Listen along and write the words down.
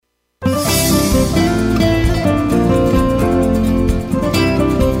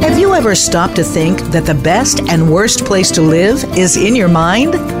ever stop to think that the best and worst place to live is in your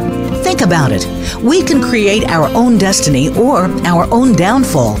mind? Think about it. We can create our own destiny or our own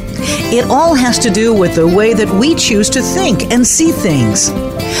downfall. It all has to do with the way that we choose to think and see things.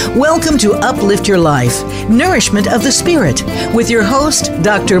 Welcome to Uplift Your Life, Nourishment of the Spirit, with your host,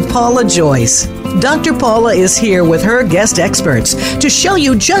 Dr. Paula Joyce. Dr. Paula is here with her guest experts to show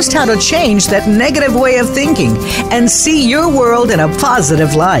you just how to change that negative way of thinking and see your world in a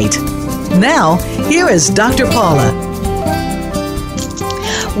positive light. Now, here is Dr. Paula.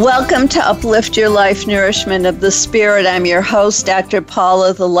 Welcome to Uplift Your Life, Nourishment of the Spirit. I'm your host, Dr.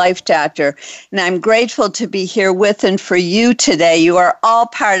 Paula, the Life Doctor, and I'm grateful to be here with and for you today. You are all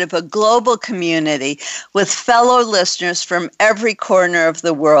part of a global community with fellow listeners from every corner of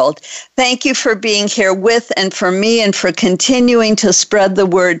the world. Thank you for being here with and for me and for continuing to spread the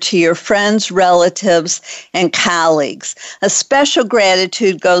word to your friends, relatives, and colleagues. A special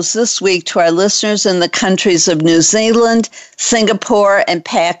gratitude goes this week to our listeners in the countries of New Zealand, Singapore, and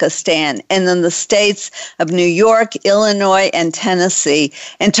Pakistan, and in the states of New York, Illinois, and Tennessee,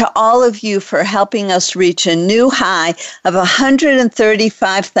 and to all of you for helping us reach a new high of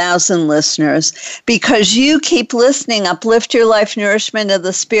 135,000 listeners. Because you keep listening, Uplift Your Life, Nourishment of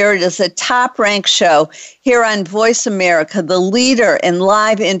the Spirit is a top-ranked show here on Voice America, the leader in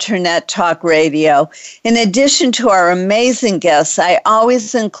live internet talk radio. In addition to our amazing guests, I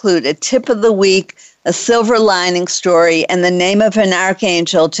always include a tip of the week, a silver lining story, and the name of an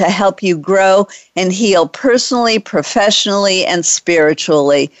archangel to help you grow and heal personally, professionally, and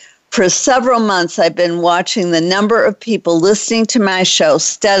spiritually. For several months, I've been watching the number of people listening to my show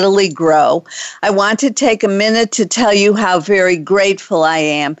steadily grow. I want to take a minute to tell you how very grateful I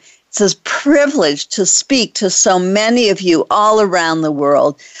am. It's a privilege to speak to so many of you all around the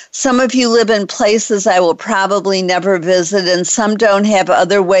world. Some of you live in places I will probably never visit, and some don't have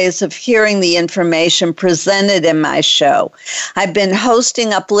other ways of hearing the information presented in my show. I've been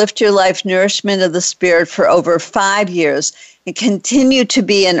hosting Uplift Your Life, Nourishment of the Spirit for over 5 years, and continue to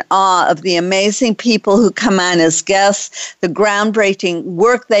be in awe of the amazing people who come on as guests, the groundbreaking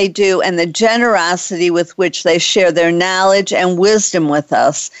work they do, and the generosity with which they share their knowledge and wisdom with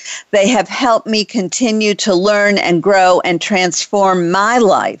us. They have helped me continue to learn and grow and transform my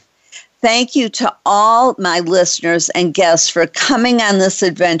life. Thank you to all my listeners and guests for coming on this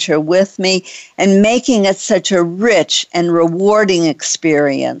adventure with me and making it such a rich and rewarding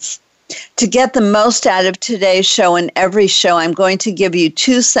experience. To get the most out of today's show and every show, I'm going to give you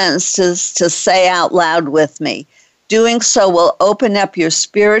 2 sentences to say out loud with me. Doing so will open up your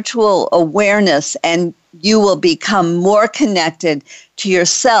spiritual awareness, and you will become more connected to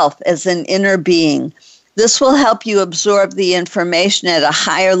yourself as an inner being. This will help you absorb the information at a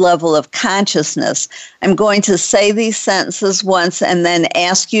higher level of consciousness. I'm going to say these sentences once and then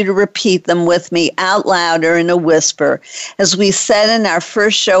ask you to repeat them with me out loud or in a whisper. As we said in our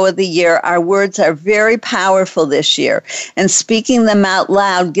first show of the year, our words are very powerful this year, and speaking them out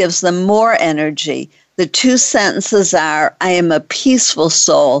loud gives them more energy. The 2 sentences are, I am a peaceful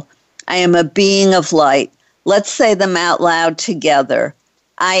soul. I am a being of light. Let's say them out loud together.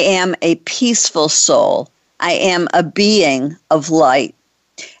 I am a peaceful soul. I am a being of light.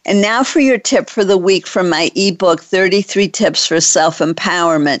 And now for your tip for the week from my ebook, 33 Tips for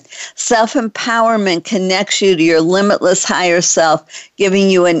Self-Empowerment. Self-empowerment connects you to your limitless higher self, giving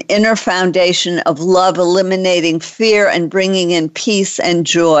you an inner foundation of love, eliminating fear and bringing in peace and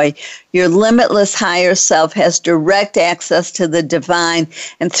joy. Your limitless higher self has direct access to the divine,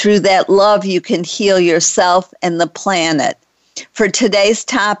 and through that love, you can heal yourself and the planet. For today's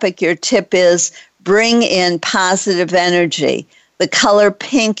topic, your tip is bring in positive energy. The color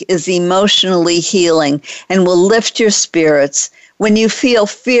pink is emotionally healing and will lift your spirits. When you feel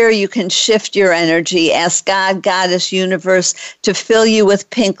fear, you can shift your energy. Ask God, Goddess, Universe to fill you with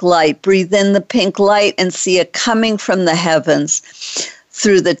pink light. Breathe in the pink light and see it coming from the heavens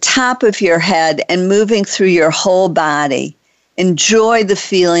through the top of your head and moving through your whole body. Enjoy the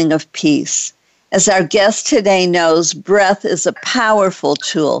feeling of peace. As our guest today knows, breath is a powerful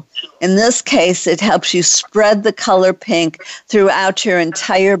tool. In this case, it helps you spread the color pink throughout your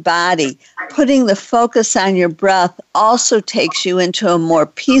entire body. Putting the focus on your breath also takes you into a more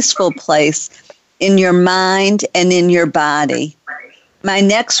peaceful place in your mind and in your body. My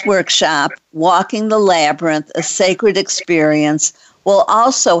next workshop, Walking the Labyrinth, a Sacred Experience, will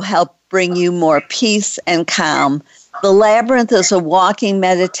also help bring you more peace and calm. The labyrinth is a walking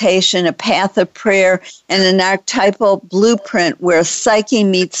meditation, a path of prayer, and an archetypal blueprint where psyche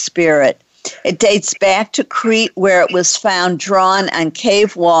meets spirit. It dates back to Crete, where it was found drawn on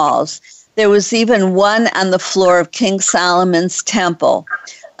cave walls. There was even one on the floor of King Solomon's temple.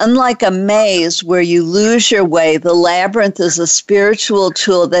 Unlike a maze where you lose your way, the labyrinth is a spiritual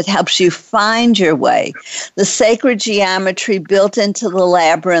tool that helps you find your way. The sacred geometry built into the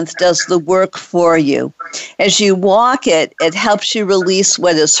labyrinth does the work for you. As you walk it, it helps you release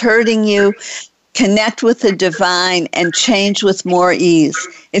what is hurting you, connect with the divine, and change with more ease.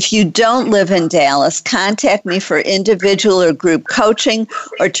 If you don't live in Dallas, contact me for individual or group coaching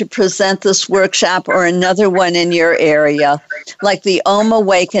or to present this workshop or another one in your area, like the Om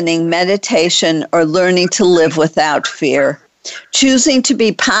Awakening meditation or learning to live without fear. Choosing to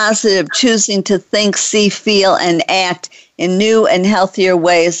be positive, choosing to think, see, feel, and act in new and healthier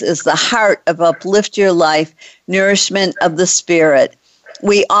ways is the heart of Uplift Your Life, nourishment of the spirit.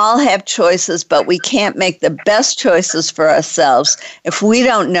 We all have choices, but we can't make the best choices for ourselves if we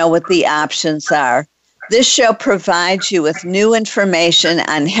don't know what the options are. This show provides you with new information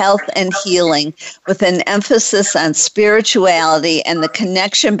on health and healing with an emphasis on spirituality and the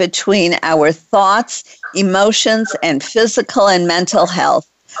connection between our thoughts, emotions, and physical and mental health.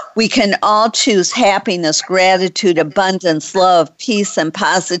 We can all choose happiness, gratitude, abundance, love, peace, and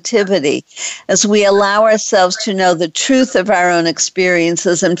positivity. As we allow ourselves to know the truth of our own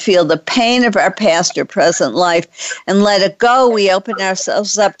experiences and feel the pain of our past or present life and let it go, we open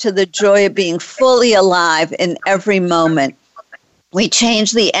ourselves up to the joy of being fully alive in every moment. We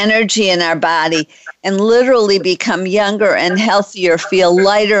change the energy in our body and literally become younger and healthier, feel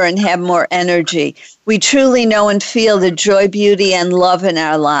lighter and have more energy. We truly know and feel the joy, beauty, and love in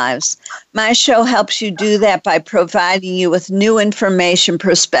our lives. My show helps you do that by providing you with new information,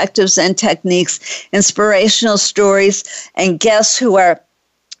 perspectives, and techniques, inspirational stories, and guests who are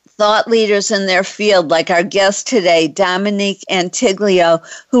thought leaders in their field, like our guest today, Dominique Antiglio,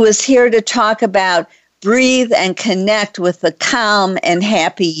 who is here to talk about breathe and connect with the calm and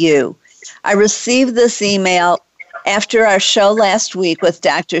happy you. I received this email after our show last week with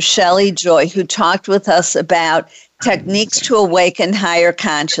Dr. Shelley Joy, who talked with us about techniques to awaken higher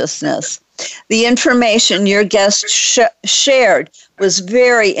consciousness. The information your guest shared was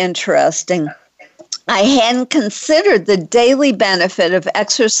very interesting. I hadn't considered the daily benefit of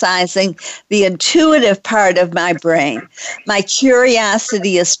exercising the intuitive part of my brain. My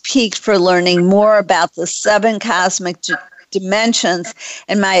curiosity is piqued for learning more about the 7 cosmic dimensions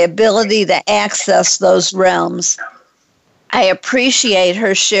and my ability to access those realms. I appreciate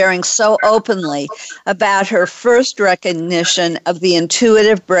her sharing so openly about her first recognition of the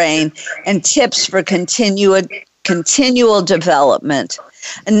intuitive brain and tips for continual development.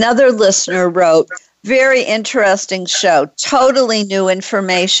 Another listener wrote, very interesting show, totally new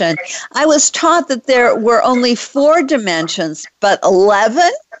information. I was taught that there were only 4 dimensions, but 11?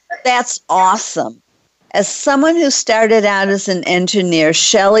 That's awesome. As someone who started out as an engineer,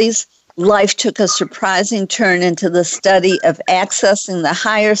 Shelley's life took a surprising turn into the study of accessing the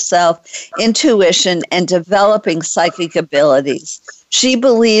higher self, intuition, and developing psychic abilities. She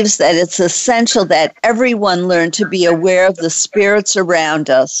believes that it's essential that everyone learn to be aware of the spirits around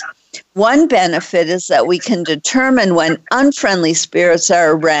us. One benefit is that we can determine when unfriendly spirits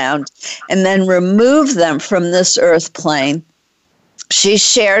are around and then remove them from this earth plane. She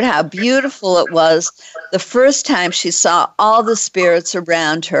shared how beautiful it was the first time she saw all the spirits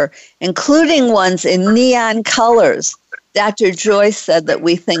around her, including ones in neon colors. Dr. Joy said that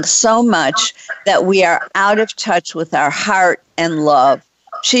we think so much that we are out of touch with our heart and love.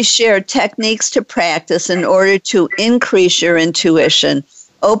 She shared techniques to practice in order to increase your intuition,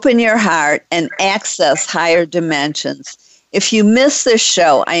 open your heart, and access higher dimensions. If you miss this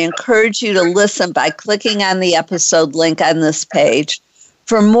show, I encourage you to listen by clicking on the episode link on this page.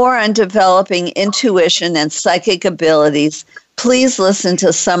 For more on developing intuition and psychic abilities, please listen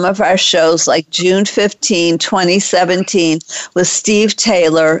to some of our shows like June 15, 2017 with Steve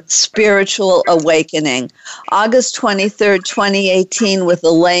Taylor, Spiritual Awakening, August 23, 2018 with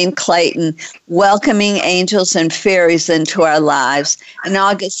Elaine Clayton, Welcoming Angels and Fairies into Our Lives, and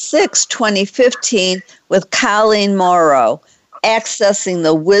August 6, 2015 with Colleen Morrow, Accessing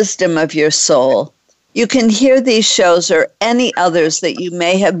the Wisdom of Your Soul. You can hear these shows or any others that you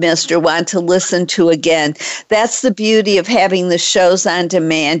may have missed or want to listen to again. That's the beauty of having the shows on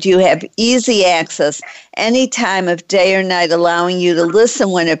demand. You have easy access any time of day or night, allowing you to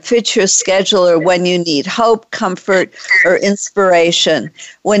listen when it fits your schedule or when you need hope, comfort, or inspiration.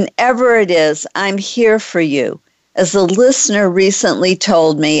 Whenever it is, I'm here for you. As a listener recently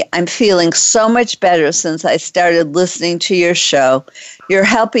told me, I'm feeling so much better since I started listening to your show. You're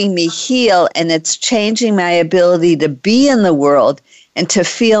helping me heal, and it's changing my ability to be in the world and to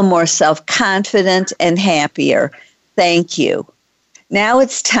feel more self-confident and happier. Thank you. Now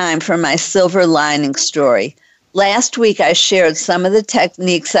it's time for my silver lining story. Last week, I shared some of the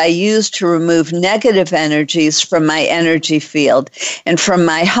techniques I use to remove negative energies from my energy field and from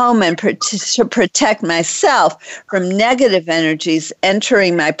my home and to protect myself from negative energies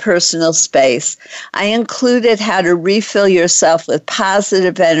entering my personal space. I included how to refill yourself with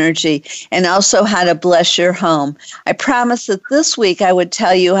positive energy and also how to bless your home. I promised that this week I would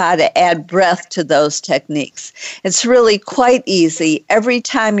tell you how to add breath to those techniques. It's really quite easy. Every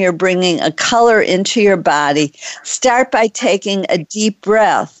time you're bringing a color into your body, start by taking a deep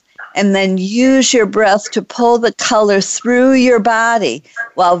breath and then use your breath to pull the color through your body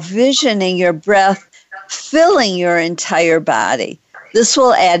while visioning your breath filling your entire body. This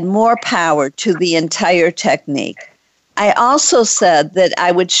will add more power to the entire technique. I also said that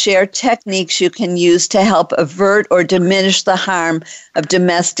I would share techniques you can use to help avert or diminish the harm of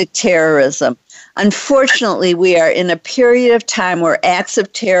domestic terrorism. Unfortunately, we are in a period of time where acts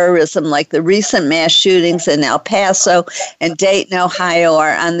of terrorism like the recent mass shootings in El Paso and Dayton, Ohio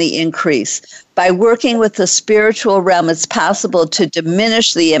are on the increase. By working with the spiritual realm, it's possible to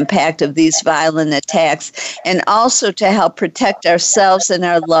diminish the impact of these violent attacks and also to help protect ourselves and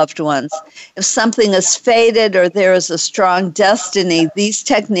our loved ones. If something is fated or there is a strong destiny, these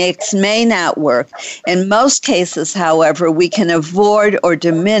techniques may not work. In most cases, however, we can avoid or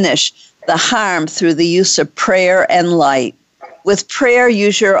diminish the harm through the use of prayer and light. With prayer,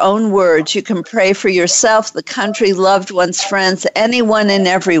 use your own words. You can pray for yourself, the country, loved ones, friends, anyone and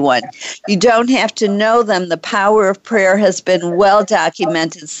everyone. You don't have to know them. The power of prayer has been well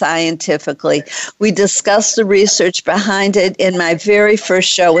documented scientifically. We discussed the research behind it in my very first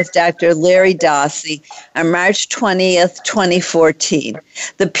show with Dr. Larry Dawsey on March 20th, 2014.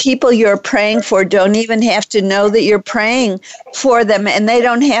 The people you're praying for don't even have to know that you're praying for them, and they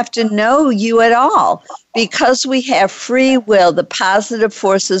don't have to know you at all. Because we have free will, the positive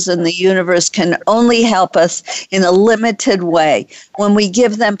forces in the universe can only help us in a limited way. When we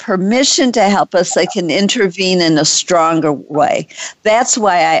give them permission to help us, they can intervene in a stronger way. That's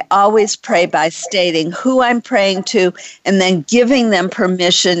why I always pray by stating who I'm praying to and then giving them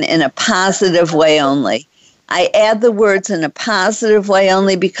permission in a positive way only. I add the words in a positive way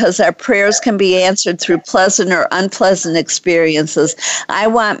only because our prayers can be answered through pleasant or unpleasant experiences. I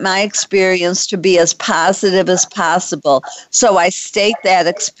want my experience to be as positive as possible, so I state that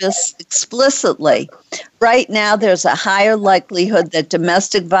explicitly. Right now, there's a higher likelihood that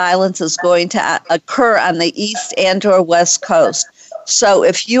domestic violence is going to occur on the East and or West Coast. So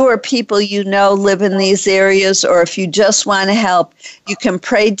if you or people you know live in these areas, or if you just want to help, you can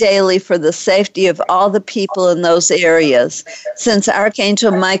pray daily for the safety of all the people in those areas. Since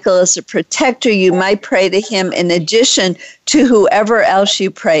Archangel Michael is a protector, you might pray to him in addition to whoever else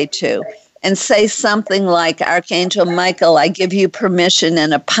you pray to. And say something like, Archangel Michael, I give you permission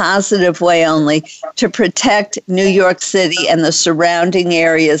in a positive way only to protect New York City and the surrounding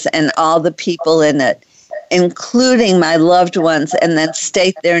areas and all the people in it, including my loved ones, and then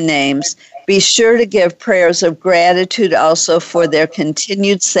state their names. Be sure to give prayers of gratitude also for their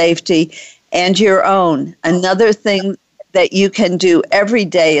continued safety and your own. Another thing that you can do every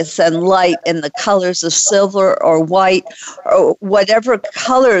day is send light in the colors of silver or white or whatever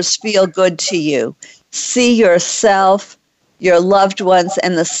colors feel good to you. See yourself, your loved ones,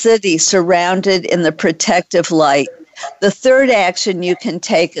 and the city surrounded in the protective light. The third action you can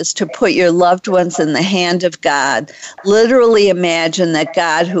take is to put your loved ones in the hand of God. Literally imagine that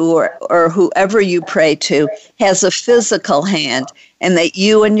God, or whoever you pray to, has a physical hand, and that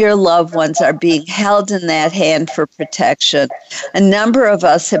you and your loved ones are being held in that hand for protection. A number of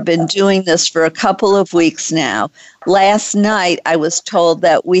us have been doing this for a couple of weeks now. Last night, I was told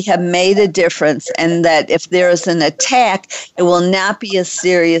that we have made a difference and that if there is an attack, it will not be as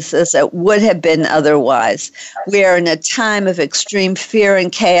serious as it would have been otherwise. We are in a time of extreme fear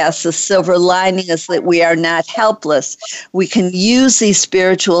and chaos. The silver lining is that we are not helpless. We can use these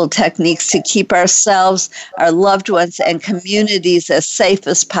spiritual techniques to keep ourselves, our loved ones, and communities as safe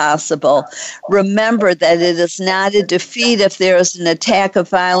as possible. Remember that it is not a defeat if there is an attack of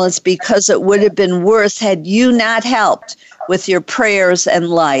violence, because it would have been worse had you not helped with your prayers and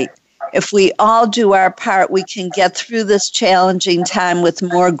light. If we all do our part, we can get through this challenging time with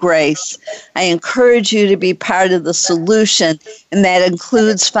more grace. I encourage you to be part of the solution, and that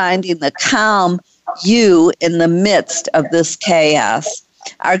includes finding the calm you in the midst of this chaos.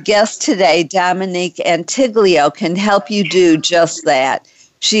 Our guest today, Dominique Antiglio, can help you do just that.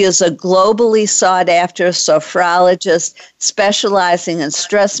 She is a globally sought-after sophrologist specializing in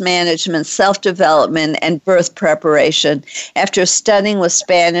stress management, self-development, and birth preparation. After studying with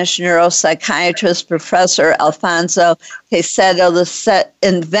Spanish neuropsychiatrist Professor Alfonso Quesedo, the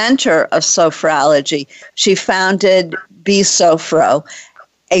inventor of sophrology, she founded BSophro,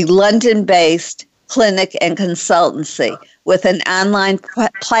 a London-based clinic and consultancy with an online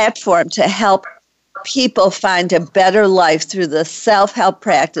platform to help people find a better life through the self-help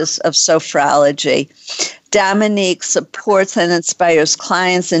practice of sophrology. Dominique supports and inspires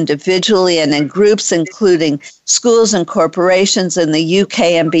clients individually and in groups, including schools and corporations in the UK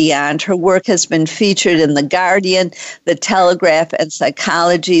and beyond. Her work has been featured in The Guardian, The Telegraph, and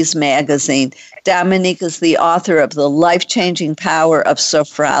Psychology's magazine. Dominique is the author of The Life-Changing Power of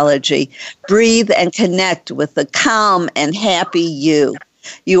Sophrology. Breathe and connect with the calm and happy you.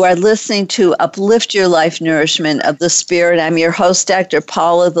 You are listening to Uplift Your Life Nourishment of the Spirit. I'm your host, Dr.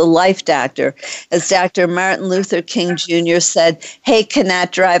 Paula, the Life Doctor. As Dr. Martin Luther King Jr. said, hate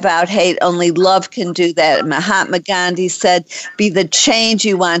cannot drive out hate, only love can do that. Mahatma Gandhi said, be the change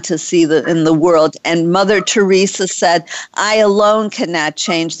you want to see in the world. And Mother Teresa said, I alone cannot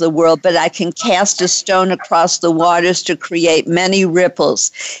change the world, but I can cast a stone across the waters to create many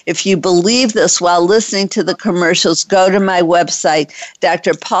ripples. If you believe this while listening to the commercials, go to my website,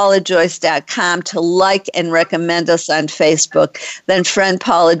 drpaulajoyce.com, to like and recommend us on Facebook. Then friend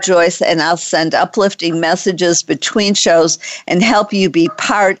Paula Joyce, and I'll send uplifting messages between shows and help you be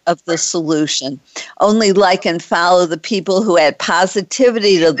part of the solution. Only like and follow the people who add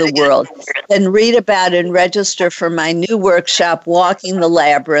positivity to the world. Then read about and register for my new workshop, Walking the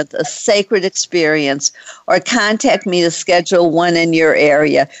Labyrinth, a sacred experience, or contact me to schedule one in your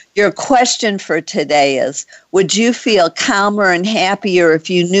area. Your question for today is, would you feel calmer and happier if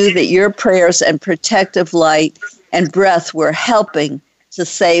you knew that your prayers and protective light and breath were helping to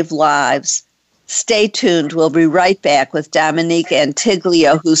save lives? Stay tuned. We'll be right back with Dominique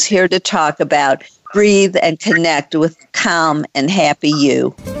Antiglio, who's here to talk about breathe and connect with calm and happy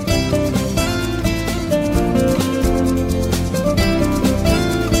you.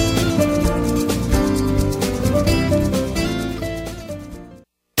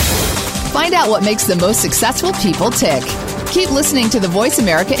 Find out what makes the most successful people tick. Keep listening to the Voice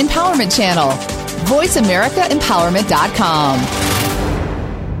America Empowerment Channel. VoiceAmericaEmpowerment.com.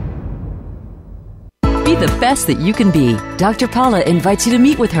 Be the best that you can be. Dr. Paula invites you to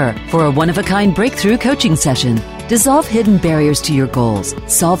meet with her for a one-of-a-kind breakthrough coaching session. Dissolve hidden barriers to your goals,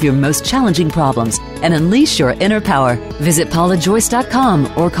 solve your most challenging problems, and unleash your inner power. Visit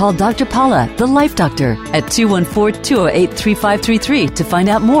paulajoyce.com or call Dr. Paula, the Life Doctor, at 214-208-3533 to find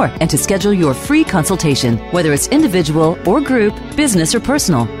out more and to schedule your free consultation. Whether it's individual or group, business or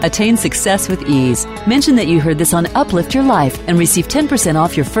personal, attain success with ease. Mention that you heard this on Uplift Your Life and receive 10%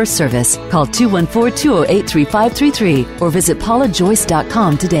 off your first service. Call 214-208-3533 or visit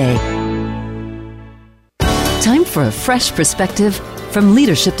paulajoyce.com today. Time for a fresh perspective. From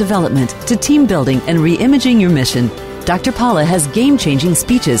leadership development to team building and re-imaging your mission, Dr. Paula has game-changing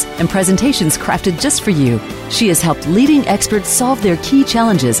speeches and presentations crafted just for you. She has helped leading experts solve their key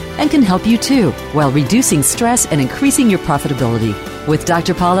challenges and can help you too, while reducing stress and increasing your profitability. With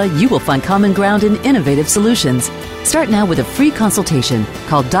Dr. Paula, you will find common ground and innovative solutions. Start now with a free consultation.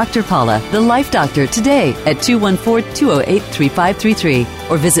 Call Dr. Paula, the Life Doctor, today at 214-208-3533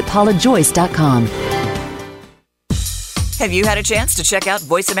 or visit paulajoyce.com. Have you had a chance to check out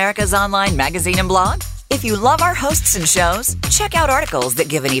Voice America's online magazine and blog? If you love our hosts and shows, check out articles that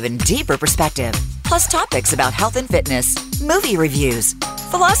give an even deeper perspective, plus topics about health and fitness, movie reviews,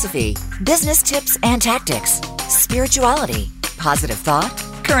 philosophy, business tips and tactics, spirituality, positive thought,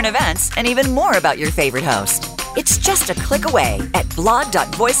 current events, and even more about your favorite host. It's just a click away at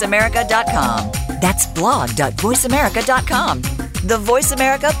blog.voiceamerica.com. That's blog.voiceamerica.com. The Voice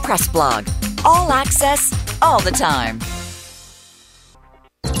America Press Blog. All access, all the time.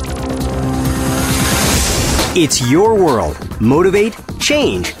 It's your world. Motivate,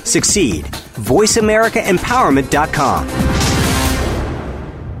 change, succeed. VoiceAmericaEmpowerment.com.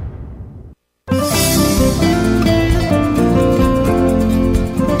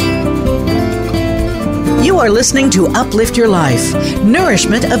 You are listening to Uplift Your Life,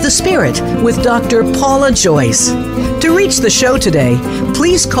 Nourishment of the Spirit with Dr. Paula Joyce. To reach the show today,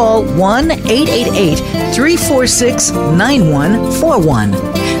 please call 1-888-346-9141.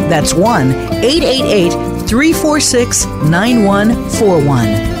 That's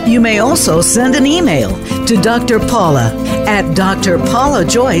 1-888-346-9141. You may also send an email to Dr. Paula at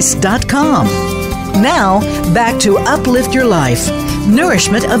drpaulajoyce.com. Now, back to Uplift Your Life,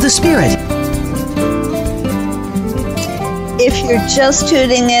 Nourishment of the Spirit. If you're just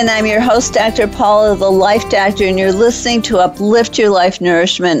tuning in, I'm your host, Dr. Paula, the Life Doctor, and you're listening to Uplift Your Life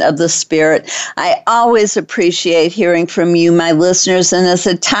Nourishment of the Spirit. I always appreciate hearing from you, my listeners, and as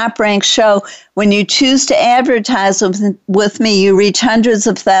a top-ranked show, when you choose to advertise with me, you reach hundreds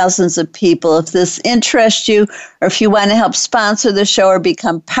of thousands of people. If this interests you, or if you want to help sponsor the show or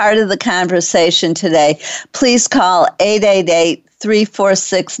become part of the conversation today, please call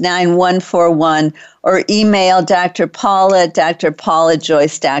 888-346-9141 or email Dr. Paula at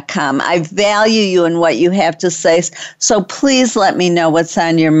drpaulajoyce.com. I value you and what you have to say, so please let me know what's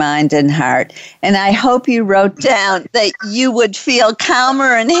on your mind and heart. And I hope you wrote down that you would feel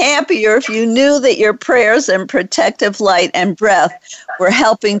calmer and happier if you knew that your prayers and protective light and breath were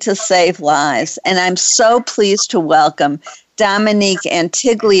helping to save lives. And I'm so pleased to welcome Dominique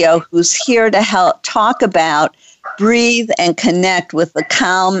Antiglio, who's here to help talk about breathe and connect with the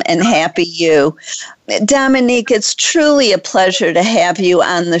calm and happy you. Dominique, it's truly a pleasure to have you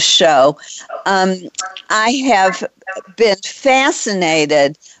on the show. I have been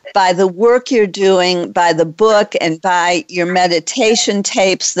fascinated by the work you're doing, by the book, and by your meditation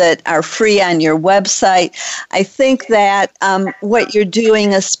tapes that are free on your website. I think that what you're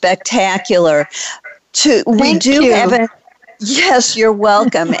doing is spectacular. Thank you. Yes, you're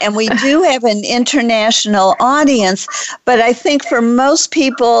welcome. And we do have an international audience, but I think for most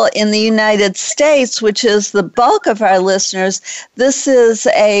people in the United States, which is the bulk of our listeners, this is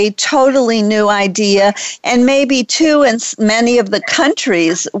a totally new idea, and maybe too in many of the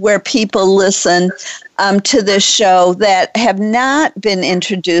countries where people listen to this show that have not been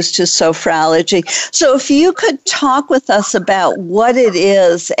introduced to sophrology. So if you could talk with us about what it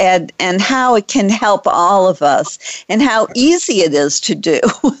is and how it can help all of us and how easy it is to do.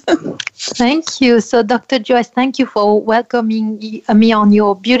 Thank you. So Dr. Joyce, thank you for welcoming me on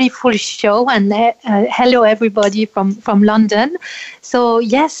your beautiful show, and hello everybody from London. So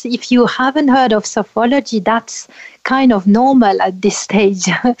yes, if you haven't heard of Sophrology, that's kind of normal at this stage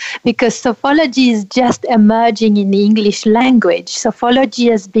because Sophrology is just emerging in the English language. Sophrology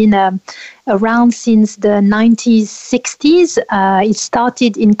has been around since the 1960s. It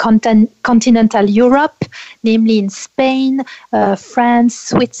started in continental Europe, namely in Spain, France,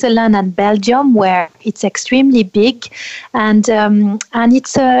 Switzerland, and Belgium, where it's extremely big, and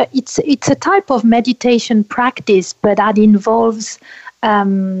it's a type of meditation practice, but that involves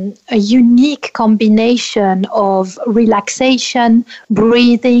a unique combination of relaxation,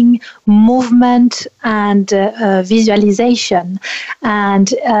 breathing, movement, and visualization. And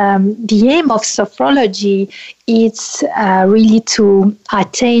the aim of Sophrology is really to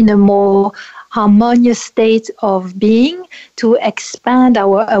attain a more harmonious state of being, to expand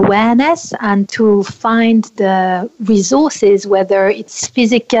our awareness, and to find the resources, whether it's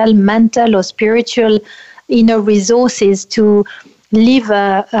physical, mental, or spiritual inner resources to live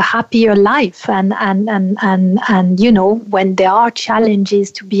a happier life, and you know, when there are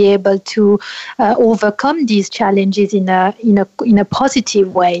challenges, to be able to overcome these challenges in a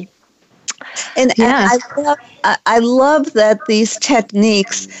positive way. And I love that these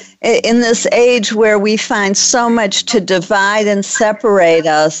techniques, in this age where we find so much to divide and separate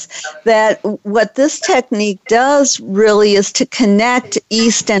us, that what this technique does really is to connect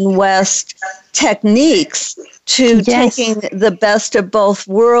East and West techniques to taking the best of both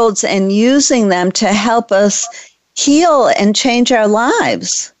worlds and using them to help us heal and change our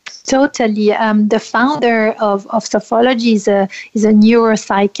lives. Totally. The founder of Sophrology is a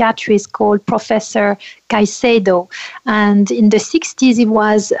neuropsychiatrist called Professor Caicedo, and in the 60s he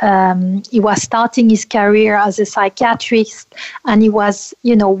was starting his career as a psychiatrist, and he was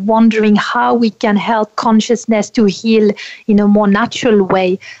wondering how we can help consciousness to heal in a more natural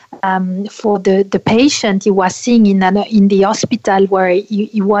way for the patient he was seeing in the hospital where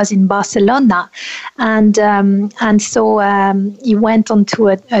he was in Barcelona, and so he went on to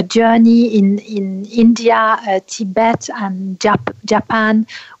a journey in India, Tibet, and Japan,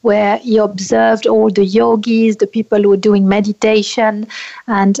 where he observed all the yogis, the people who were doing meditation,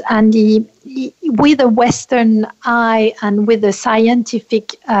 and he with a Western eye and with a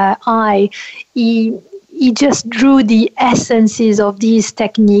scientific eye, he just drew the essences of these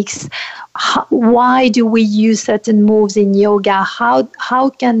techniques. Why do we use certain moves in yoga? How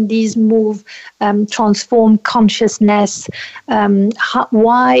can these moves transform consciousness? What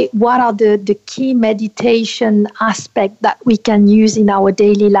are the key meditation aspects that we can use in our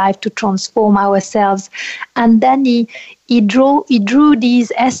daily life to transform ourselves? And then he drew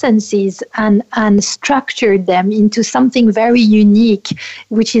these essences and structured them into something very unique,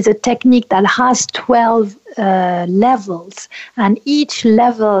 which is a technique that has 12 levels. And each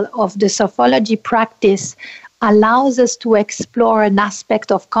level of the Sophrology practice allows us to explore an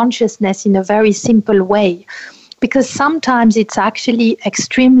aspect of consciousness in a very simple way. Because sometimes it's actually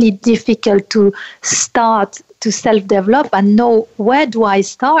extremely difficult to start to self-develop and know, where do I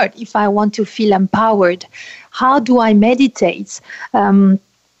start if I want to feel empowered? How do I meditate?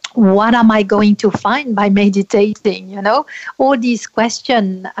 What am I going to find by meditating? All these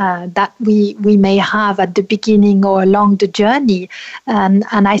questions that we may have at the beginning or along the journey. And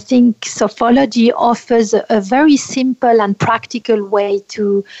I think Sophrology offers a very simple and practical way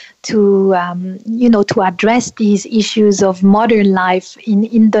to address these issues of modern life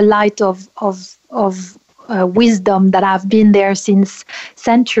in the light of wisdom that have been there since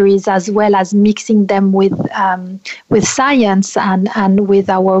centuries, as well as mixing them with science and with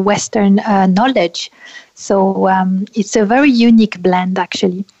our Western knowledge. So it's a very unique blend,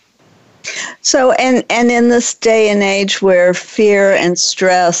 actually. So, and in this day and age where fear and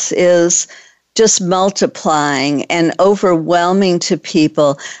stress is just multiplying and overwhelming to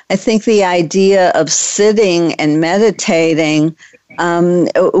people, I think the idea of sitting and meditating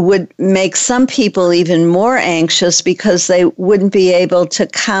would make some people even more anxious because they wouldn't be able to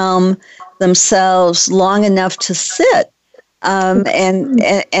calm themselves long enough to sit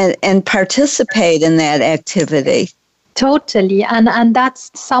and participate in that activity. Totally. And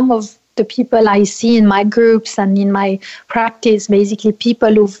that's some of the people I see in my groups and in my practice, basically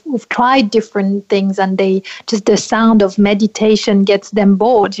people who've tried different things, and the sound of meditation gets them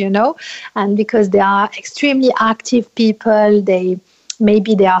bored, and because they are extremely active people,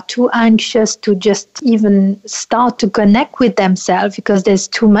 maybe they are too anxious to just even start to connect with themselves because there's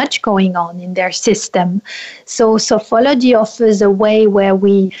too much going on in their system. So Sophrology offers a way where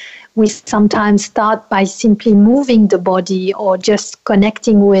we sometimes start by simply moving the body or just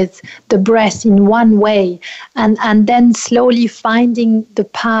connecting with the breath in one way, and then slowly finding the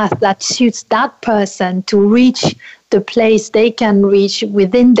path that suits that person to reach the place they can reach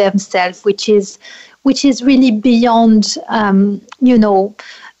within themselves, which is really beyond,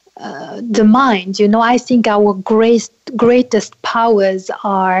 the mind. I think our greatest powers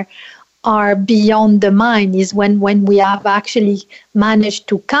are beyond the mind, is when we have actually managed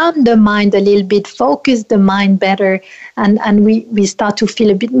to calm the mind a little bit, focus the mind better, and we start to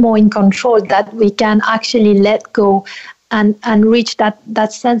feel a bit more in control, that we can actually let go and reach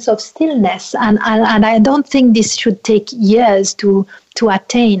that sense of stillness. And I don't think this should take years to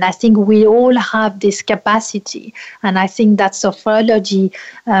attain. I think we all have this capacity, and I think that Sophrology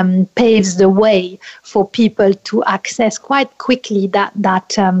paves the way for people to access quite quickly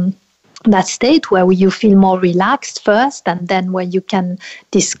that state where you feel more relaxed first, and then where you can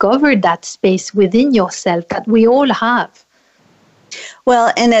discover that space within yourself that we all have.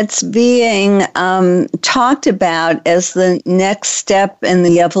 Well, and it's being talked about as the next step in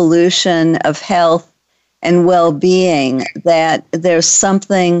the evolution of health and well-being, that there's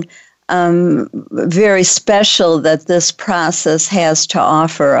something very special that this process has to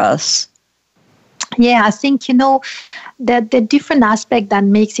offer us. Yeah, I think, that the different aspect that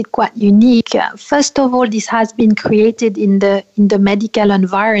makes it quite unique. First of all, this has been created in the medical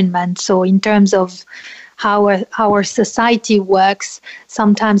environment. So in terms of how our society works,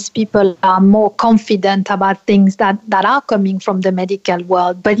 sometimes people are more confident about things that are coming from the medical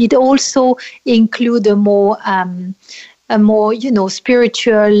world. But it also includes a more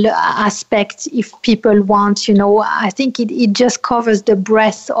spiritual aspect, if people want. I think it just covers the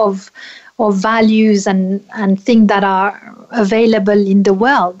breadth of values and things that are available in the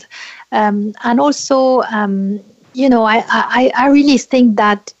world. And also, I really think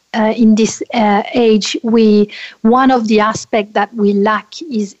that in this age, one of the aspects that we lack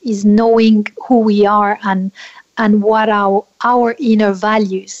is knowing who we are and what our inner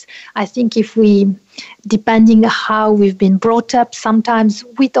values. I think if we, depending on how we've been brought up, sometimes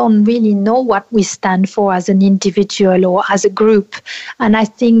we don't really know what we stand for as an individual or as a group. And I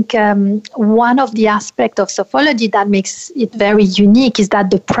think one of the aspects of Sophrology that makes it very unique is that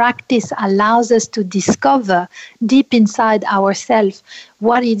the practice allows us to discover deep inside ourselves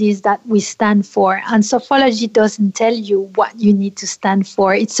what it is that we stand for. And Sophrology doesn't tell you what you need to stand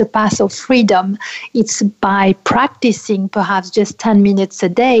for. It's a path of freedom. It's by practicing perhaps just 10 minutes a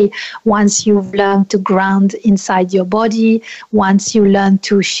day, once you've learned to ground inside your body, once you learn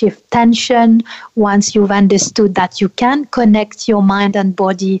to shift tension, once you've understood that you can connect your mind and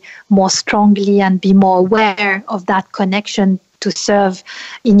body more strongly and be more aware of that connection to serve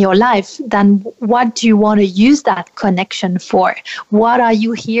in your life, then what do you want to use that connection for? What are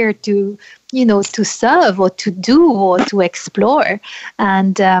you here to serve or to do or to explore?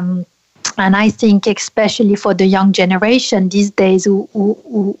 And And I think especially for the young generation these days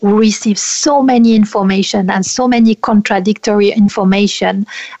who receive so many information and so many contradictory information,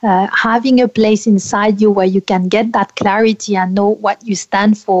 having a place inside you where you can get that clarity and know what you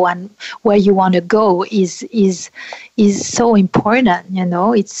stand for and where you want to go is so important.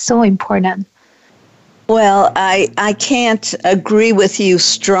 It's so important. Well, I can't agree with you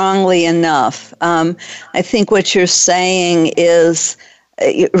strongly enough. I think what you're saying is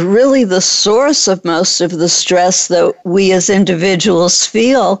really the source of most of the stress that we as individuals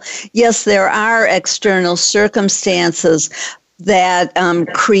feel. Yes, there are external circumstances that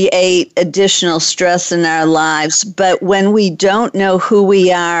create additional stress in our lives, but when we don't know who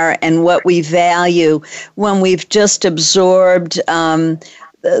we are and what we value, when we've just absorbed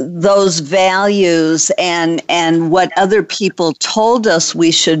those values and what other people told us we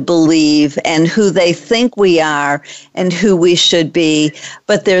should believe and who they think we are and who we should be,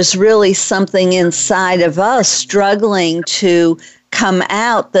 but there's really something inside of us struggling to come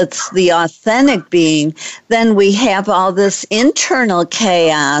out that's the authentic being, then we have all this internal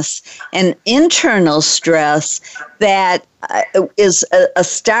chaos and internal stress that is a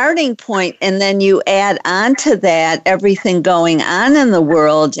starting point, and then you add on to that everything going on in the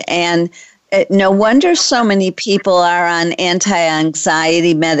world, and no wonder so many people are on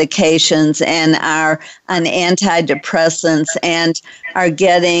anti-anxiety medications and are on antidepressants and are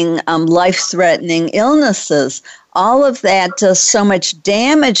getting life-threatening illnesses. All of that does so much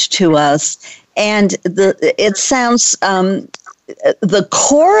damage to us, and it sounds the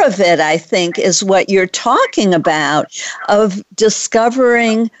core of it, I think, is what you're talking about, of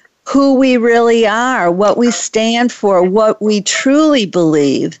discovering who we really are, what we stand for, what we truly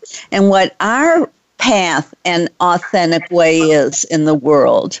believe, and what our path and authentic way is in the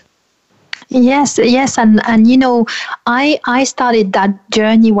world. Yes, and I started that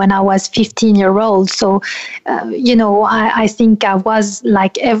journey when I was 15-year-old. So, I think I was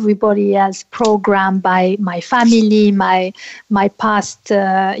like everybody else, programmed by my family, my past,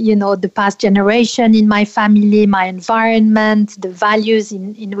 the past generation in my family, my environment, the values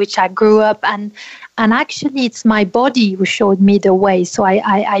in which I grew up, and actually it's my body who showed me the way. So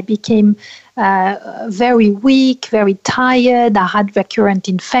I became very weak, very tired. I had recurrent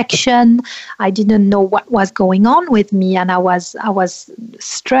infection. I didn't know what was going on with me, and I was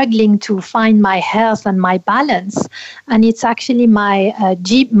struggling to find my health and my balance. And it's actually my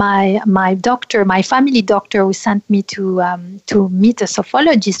doctor, my family doctor, who sent me to meet a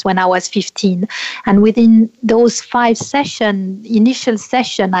sophrologist when I was 15. And within those 5 initial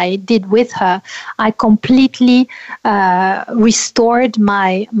session I did with her, I completely restored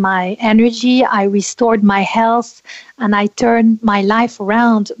my energy. I restored my health, and I turned my life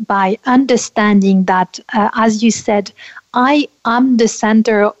around by understanding that, as you said, I am the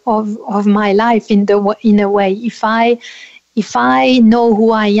center of my life in a way. If I know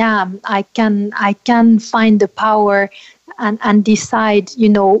who I am, I can find the power and decide,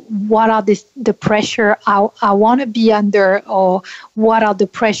 what are the pressure I want to be under, or what are the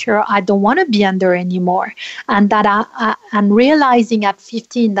pressure I don't want to be under anymore. And that and realizing at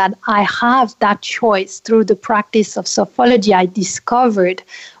 15 that I have that choice through the practice of Sophrology, I discovered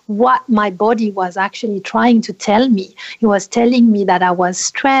what my body was actually trying to tell me. It was telling me that I was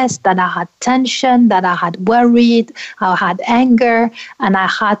stressed, that I had tension, that I had worried, I had anger, and I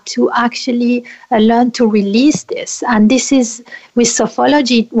had to actually learn to release this. And this is, with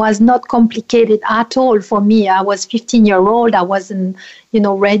Sophrology, it was not complicated at all for me. I was 15-year-old. I wasn't,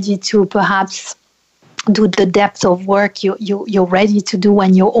 ready to perhaps do the depth of work you're ready to do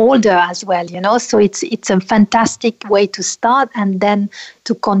when you're older as well, So it's a fantastic way to start, and then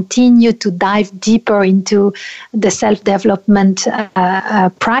to continue to dive deeper into the self-development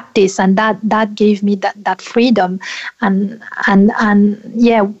practice, and that gave me that freedom, and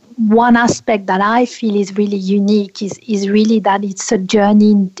one aspect that I feel is really unique is really that it's a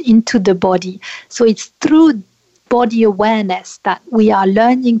journey into the body. So it's through body awareness that we are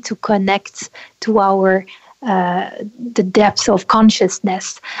learning to connect to our the depths of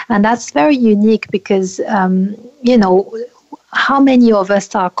consciousness, and that's very unique because how many of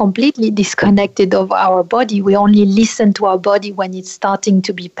us are completely disconnected of our body? We only listen to our body when it's starting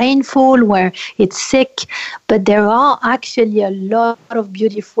to be painful, where it's sick. But there are actually a lot of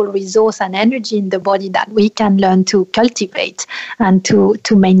beautiful resource and energy in the body that we can learn to cultivate and to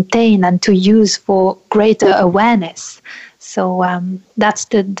maintain and to use for greater awareness. So that's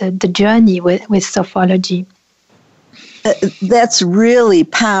the journey with Sophrology. That's really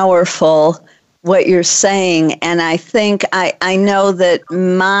powerful, what you're saying. And I think I know that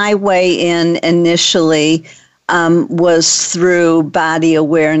my way in initially, was through body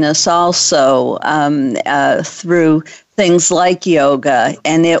awareness also, through things like yoga.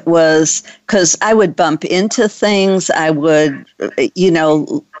 And it was because I would bump into things. I would,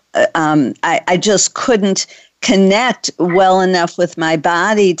 I just couldn't connect well enough with my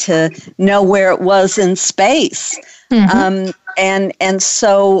body to know where it was in space. Mm-hmm. And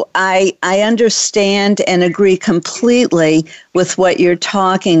so I understand and agree completely with what you're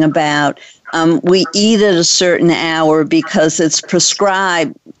talking about. We eat at a certain hour because it's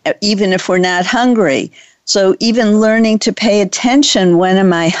prescribed, even if we're not hungry. So even learning to pay attention, when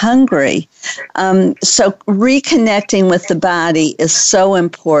am I hungry? So reconnecting with the body is so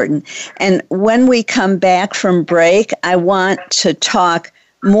important. And when we come back from break, I want to talk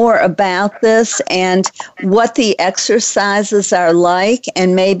more about this and what the exercises are like.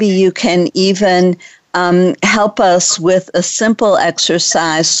 And maybe you can even help us with a simple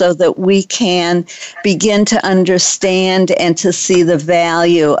exercise so that we can begin to understand and to see the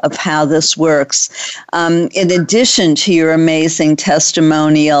value of how this works. In addition to your amazing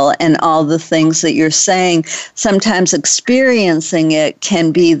testimonial and all the things that you're saying, sometimes experiencing it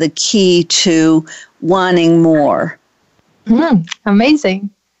can be the key to wanting more. Amazing.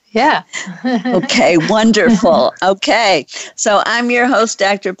 Yeah. Okay, wonderful. Okay, so I'm your host,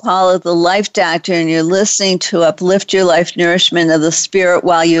 Dr. Paula, the Life Doctor, and you're listening to Uplift Your Life Nourishment of the Spirit.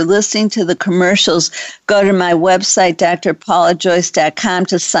 While you're listening to the commercials, go to my website, drpaulajoyce.com,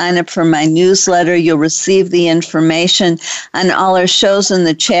 to sign up for my newsletter. You'll receive the information on all our shows in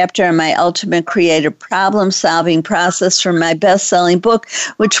the chapter on my ultimate creative problem-solving process from my best-selling book,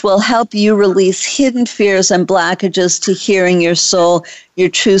 which will help you release hidden fears and blockages to hearing your soul, your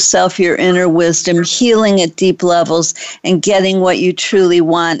true self, your inner wisdom, healing at deep levels, and getting what you truly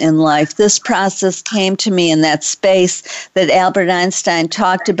want in life. This process came to me in that space that Albert Einstein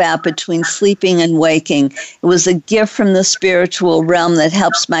talked about between sleeping and waking. It was a gift from the spiritual realm that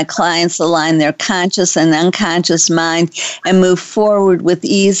helps my clients align their conscious and unconscious mind and move forward with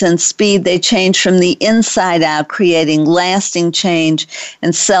ease and speed. They change from the inside out, creating lasting change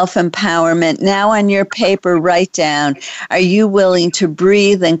and self-empowerment. Now on your paper, write down, are you willing to breathe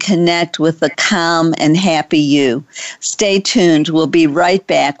and connect with a calm and happy you? Stay tuned. We'll be right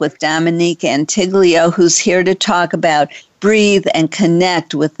back with Dominique Antiglio, who's here to talk about breathe and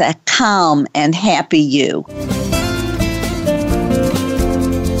connect with that calm and happy you.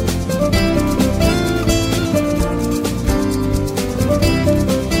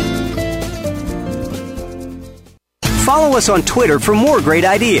 Follow us on Twitter for more great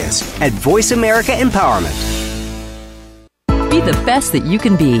ideas at Voice America Empowerment. Be the best that you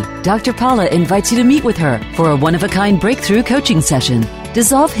can be. Dr. Paula invites you to meet with her for a one-of-a-kind breakthrough coaching session.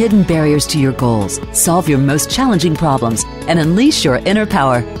 Dissolve hidden barriers to your goals, solve your most challenging problems, and unleash your inner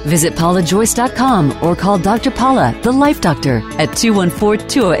power. Visit paulajoyce.com or call Dr. Paula, the Life Doctor, at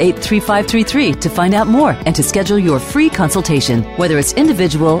 214-208-3533 to find out more and to schedule your free consultation. Whether it's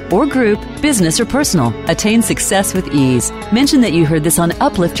individual or group, business or personal, attain success with ease. Mention that you heard this on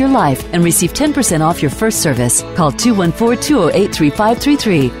Uplift Your Life and receive 10% off your first service. Call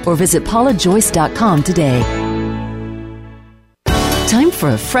 214-208-3533 or visit paulajoyce.com today. Time for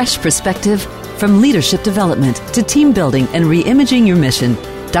a fresh perspective. From leadership development to team building and re-imaging your mission,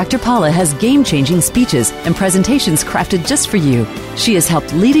 Dr. Paula has game-changing speeches and presentations crafted just for you. She has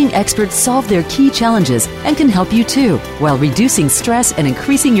helped leading experts solve their key challenges and can help you too, while reducing stress and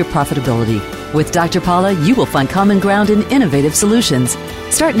increasing your profitability. With Dr. Paula, you will find common ground in innovative solutions.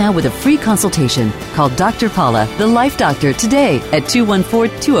 Start now with a free consultation. Call Dr. Paula, the Life Doctor, today at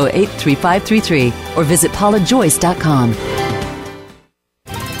 214-208-3533 or visit paulajoyce.com.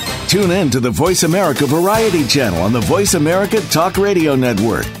 Tune in to the Voice America Variety channel on the Voice America Talk Radio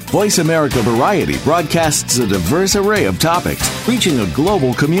Network. Voice America Variety broadcasts a diverse array of topics, reaching a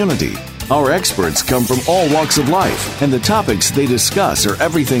global community. Our experts come from all walks of life, and the topics they discuss are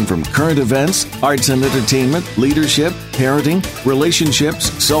everything from current events, arts and entertainment, leadership, parenting, relationships,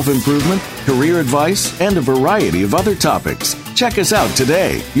 self-improvement, career advice, and a variety of other topics. Check us out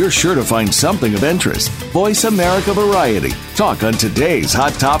today. You're sure to find something of interest. Voice America Variety. Talk on today's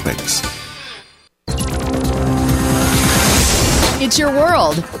hot topics. It's your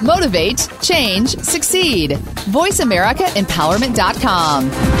world. Motivate, change, succeed.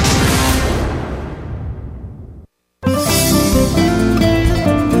 VoiceAmericaEmpowerment.com.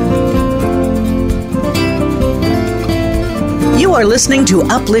 You are listening to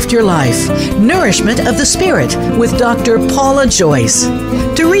Uplift Your Life, Nourishment of the Spirit with Dr. Paula Joyce.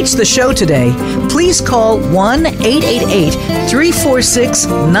 To reach the show today, please call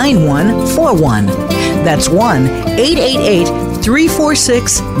 1-888-346-9141. That's 1-888-346-9141.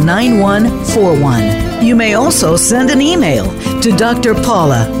 346-9141. You may also send an email to Dr.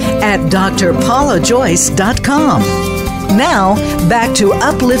 Paula at drpaulajoyce.com. Now, back to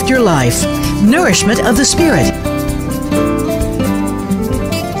Uplift Your Life, Nourishment of the Spirit.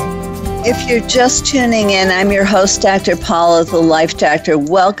 If you're just tuning in, I'm your host, Dr. Paula, the Life Doctor.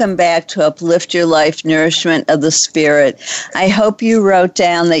 Welcome back to Uplift Your Life, Nourishment of the Spirit. I hope you wrote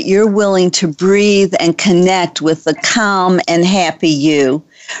down that you're willing to breathe and connect with the calm and happy you.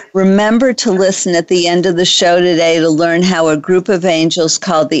 Remember to listen at the end of the show today to learn how a group of angels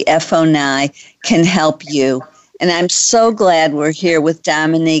called the F09 can help you. And I'm so glad we're here with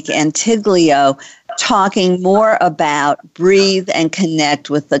Dominique Antiglio, talking more about breathe and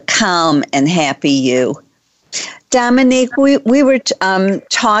connect with the calm and happy you. Dominique, we were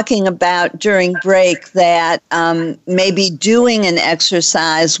talking about during break that maybe doing an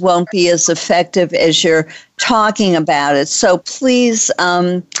exercise won't be as effective as you're talking about it. So please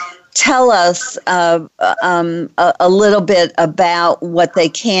tell us a little bit about what they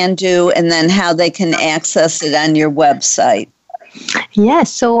can do and then how they can access it on your website.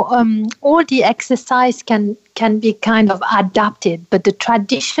 Yes, so all the exercise can be kind of adapted, but the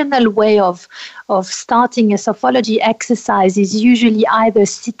traditional way of starting a Sophrology exercise is usually either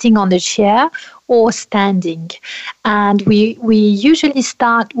sitting on a chair or standing. And we usually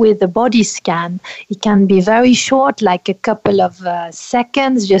start with a body scan. It can be very short, like a couple of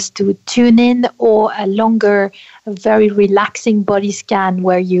seconds just to tune in, or a longer, very relaxing body scan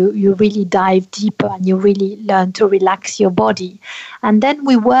where you really dive deeper and you really learn to relax your body. And then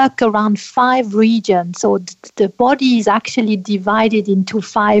we work around 5 regions. So the body is actually divided into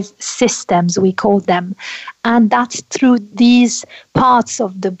 5 systems, we call them. And that's through these parts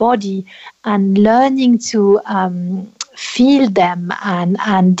of the body and learning to feel them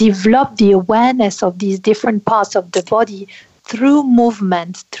and develop the awareness of these different parts of the body through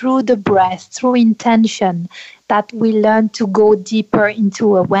movement, through the breath, through intention, that we learn to go deeper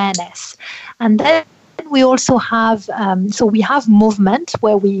into awareness. And then we also have, so we have movement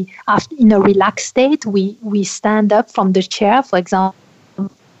where we, after, in a relaxed state, we stand up from the chair, for example.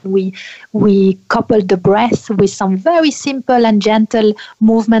 We couple the breath with some very simple and gentle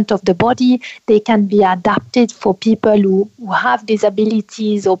movement of the body. They can be adapted for people who have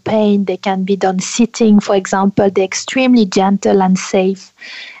disabilities or pain. They can be done sitting, for example. They're extremely gentle and safe.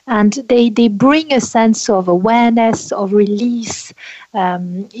 And they bring a sense of awareness, of release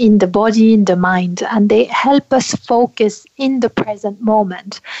in the body, in the mind. And they help us focus in the present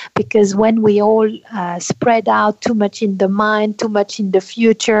moment. Because when we all spread out too much in the mind, too much in the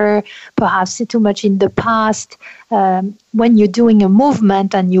future, perhaps too much in the past, when you're doing a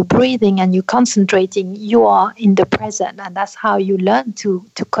movement and you're breathing and you're concentrating, you are in the present. And that's how you learn to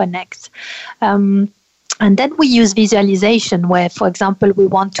connect. And then we use visualization where, for example, we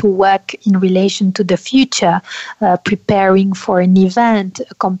want to work in relation to the future, preparing for an event,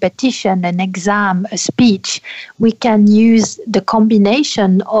 a competition, an exam, a speech. We can use the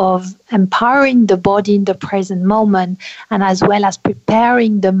combination of empowering the body in the present moment and as well as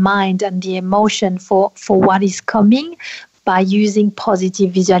preparing the mind and the emotion for what is coming by using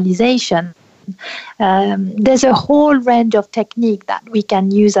positive visualization. There's a whole range of technique that we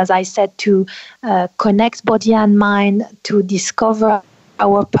can use, as I said, to connect body and mind, to discover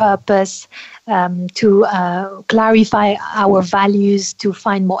our purpose, to clarify our values, to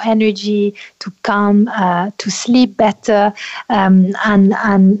find more energy, to calm, to sleep better.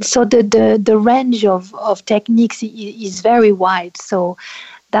 And so the range of techniques is very wide. So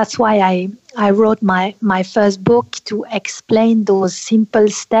that's why I wrote my first book to explain those simple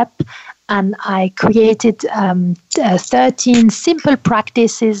steps. And I created 13 simple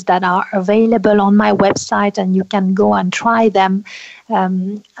practices that are available on my website, and you can go and try them.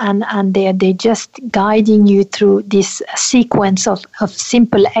 And they're just guiding you through this sequence of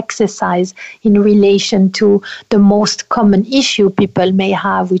simple exercise in relation to the most common issue people may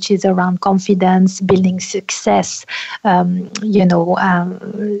have, which is around confidence, building success,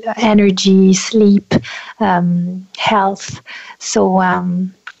 energy, sleep, health. So,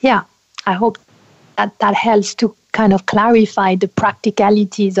 I hope that helps to kind of clarify the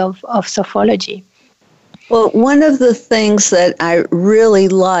practicalities of Sophrology. Well, one of the things that I really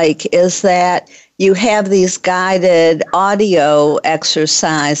like is that you have these guided audio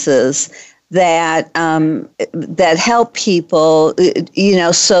exercises that help people,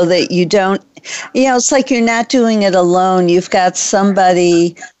 so that you don't, it's like you're not doing it alone. You've got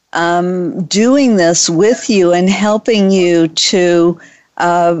somebody doing this with you and helping you to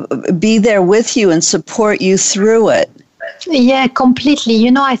be there with you and support you through it. Yeah, completely.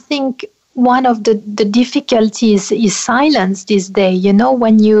 I think one of the difficulties is silence this day.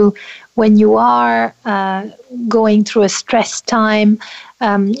 When you are going through a stress time,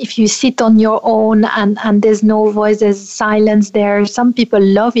 if you sit on your own and there's no voice, there's silence there. Some people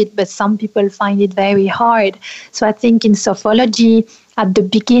love it, but some people find it very hard. So I think in Sophrology, at the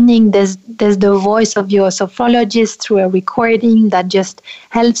beginning, there's the voice of your sophrologist through a recording that just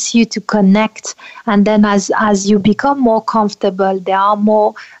helps you to connect. And then as you become more comfortable, there are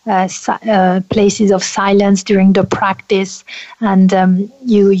more places of silence during the practice. And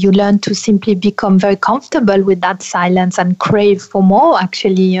you learn to simply become very comfortable with that silence and crave for more,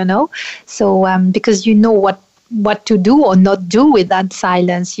 actually, So because you know what to do or not do with that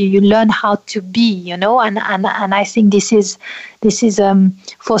silence, you learn how to be, and I think this is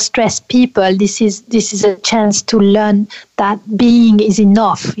for stressed people, this is a chance to learn that being is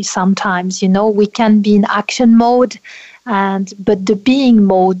enough. Sometimes, we can be in action mode, but the being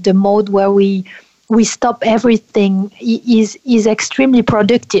mode, the mode where we stop everything, is extremely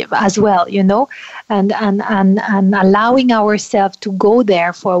productive as well, and allowing ourselves to go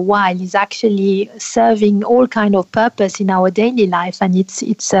there for a while is actually serving all kind of purpose in our daily life, and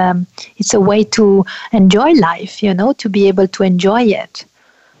it's a way to enjoy life, to be able to enjoy it.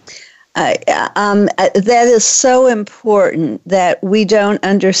 That is so important that we don't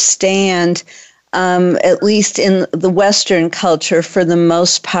understand, at least in the Western culture for the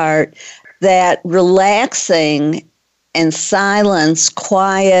most part, that relaxing and silence,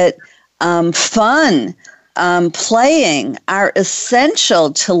 quiet, fun, playing are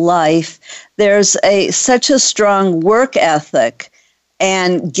essential to life. There's such a strong work ethic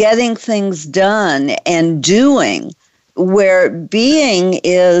and getting things done and doing, where being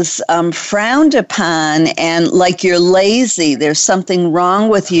is frowned upon and like you're lazy, there's something wrong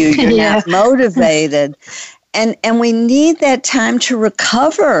with you, you're not motivated. And we need that time to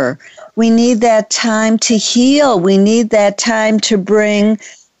recover. We need that time to heal. We need that time to bring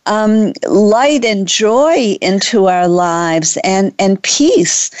light and joy into our lives and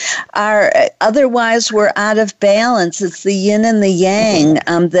peace. Otherwise, we're out of balance. It's the yin and the yang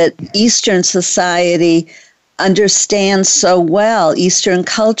that Eastern society understands so well, Eastern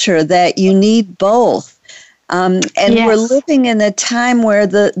culture, that you need both. We're living in a time where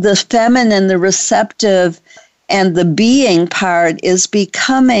the feminine, the receptive, and the being part is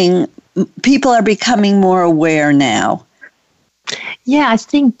people are becoming more aware now. Yeah, I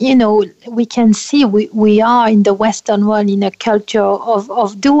think, we can see we are in the Western world in a culture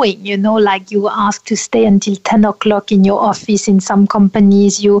of doing, like you asked to stay until 10 o'clock in your office in some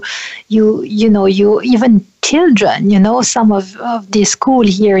companies, you even children, some of the school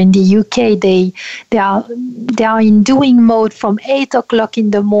here in the UK, they are in doing mode from 8 o'clock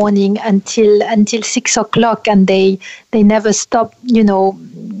in the morning until 6 o'clock, and they never stop,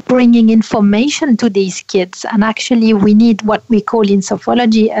 bringing information to these kids. And actually, we need what we call in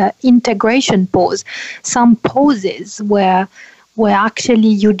Sophrology integration pause, some poses where actually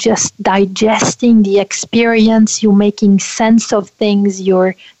you're just digesting the experience, you're making sense of things,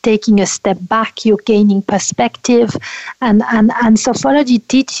 you're taking a step back, you're gaining perspective. And Sophrology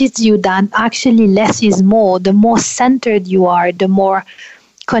teaches you that actually less is more. The more centered you are, the more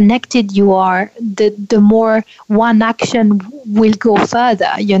connected you are, the more one action will go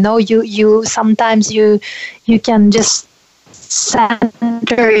further. You sometimes you can just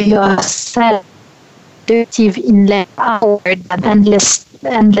center yourself in less hour than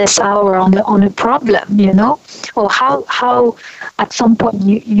endless hour on a problem, or how at some point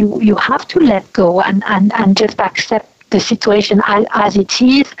you have to let go and just accept the situation as it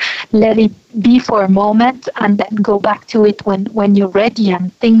is, let it be for a moment, and then go back to it when you're ready,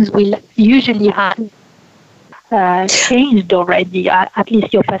 and things will usually have changed already, at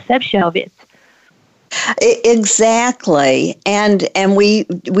least your perception of it. Exactly. And we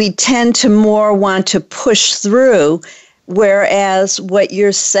tend to more want to push through, whereas what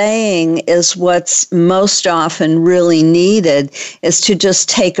you're saying is what's most often really needed is to just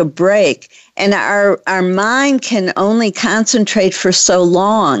take a break. And our mind can only concentrate for so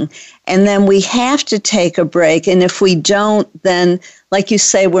long, and then we have to take a break. And if we don't, then, like you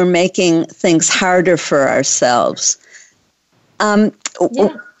say, we're making things harder for ourselves.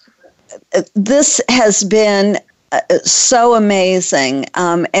 This has been so amazing,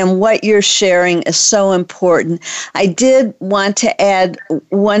 and what you're sharing is so important. I did want to add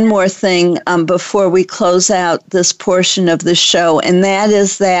one more thing before we close out this portion of the show, and that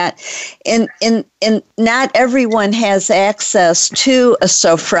is that in not everyone has access to a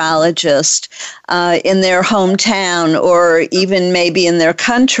sophrologist in their hometown or even maybe in their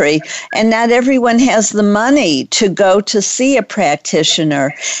country, and not everyone has the money to go to see a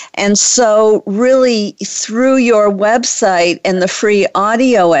practitioner. And so really through your website and the free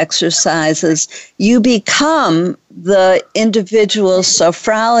audio exercises, you become the individual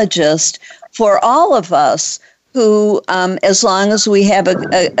sophrologist for all of us who, as long as we have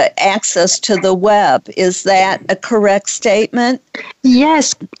access to the web. Is that a correct statement?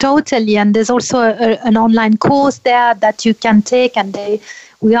 Yes, totally. And there's also an online course there that you can take, and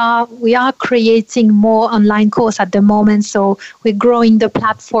we are creating more online course at the moment, so we're growing the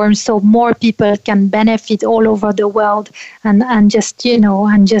platform so more people can benefit all over the world and just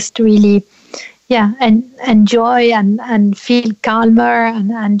really and enjoy and feel calmer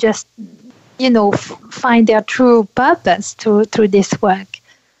and just find their true purpose through this work.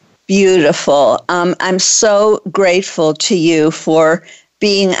 Beautiful. I'm so grateful to you for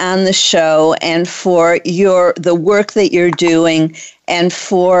being on the show and for the work that you're doing and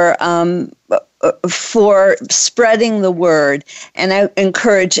for spreading the word. And I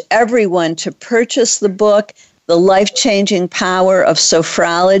encourage everyone to purchase the book, The Life-Changing Power of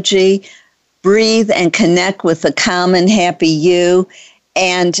Sophrology, Breathe and Connect with the Calm and Happy You,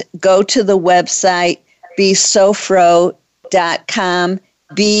 and go to the website, besophro.com,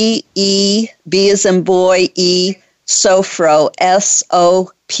 B as in boy, E, Sophro,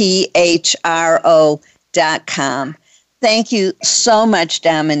 SOPHRO.com. Thank you so much,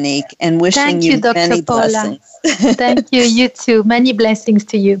 Dominique, and wishing you many blessings. Thank you. You too. Many blessings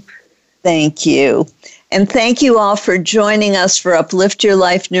to you. Thank you. And thank you all for joining us for Uplift Your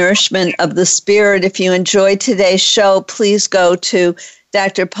Life Nourishment of the Spirit. If you enjoyed today's show, please go to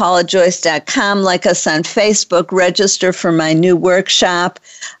drpaulajoyce.com, like us on Facebook, register for my new workshop,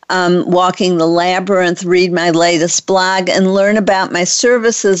 Walking the Labyrinth, read my latest blog, and learn about my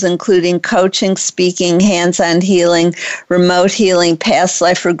services, including coaching, speaking, hands-on healing, remote healing, past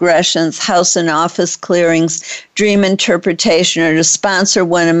life regressions, house and office clearings, dream interpretation, or to sponsor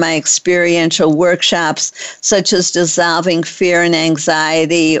one of my experiential workshops, such as dissolving fear and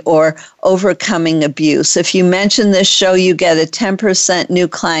anxiety or overcoming abuse. If you mention this show, you get a 10% new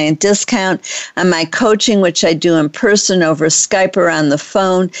client discount on my coaching, which I do in person, over Skype, or on the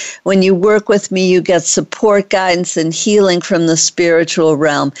phone. When you work with me, you get support, guidance, and healing from the spiritual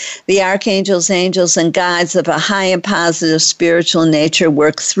realm. The archangels, angels, and guides of a high and positive spiritual nature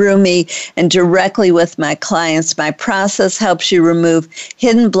work through me and directly with my clients. My process helps you remove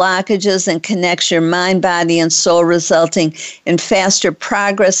hidden blockages and connects your mind, body, and soul, resulting in faster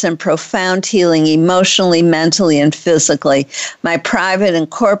progress and profound healing emotionally, mentally, and physically. My private and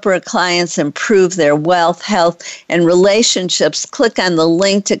corporate clients improve their wealth, health, and relationships. Click on the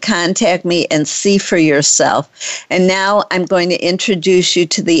link to contact me and see for yourself. And now I'm going to introduce you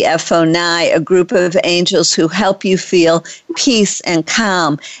to the FONI, a group of angels who help you feel peace and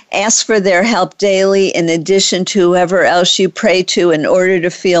calm. Ask for their help daily in addition to whoever else you pray to in order to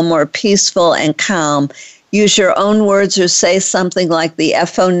feel more peaceful and calm. Use your own words or say something like the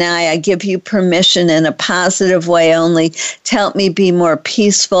FONI, I give you permission in a positive way only to help me be more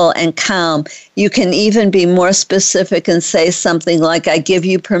peaceful and calm. You can even be more specific and say something like, I give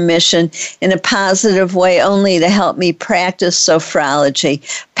you permission in a positive way only to help me practice sophrology.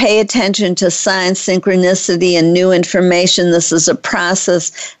 Pay attention to signs, synchronicity, and new information. This is a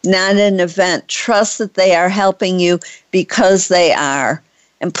process, not an event. Trust that they are helping you because they are.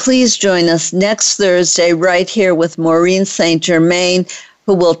 And please join us next Thursday right here with Maureen St. Germain,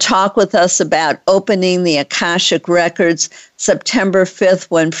 who will talk with us about opening the Akashic Records, September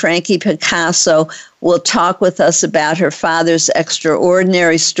 5th, when Frankie Picasso will talk with us about her father's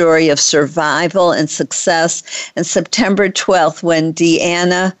extraordinary story of survival and success, and September 12th, when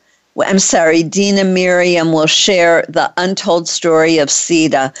Dina Miriam will share the untold story of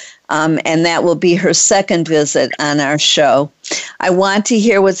Sita, and that will be her second visit on our show. I want to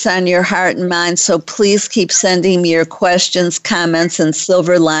hear what's on your heart and mind, so please keep sending me your questions, comments, and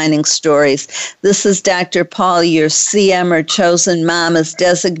silver lining stories. This is Dr. Paula, your CM or chosen mom, as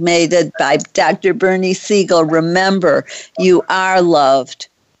designated by Dr. Bernie Siegel. Remember, you are loved.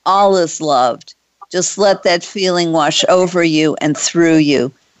 All is loved. Just let that feeling wash over you and through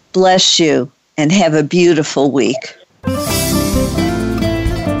you. Bless you, and have a beautiful week.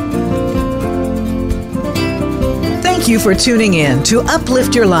 Thank you for tuning in to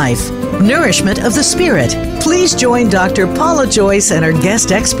Uplift Your Life. Nourishment of the Spirit. Please join Dr. Paula Joyce and her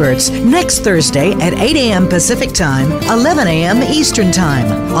guest experts next Thursday at 8 a.m. Pacific Time, 11 a.m. Eastern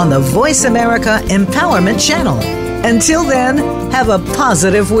Time on the Voice America Empowerment Channel. Until then, have a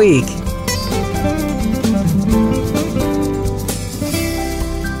positive week.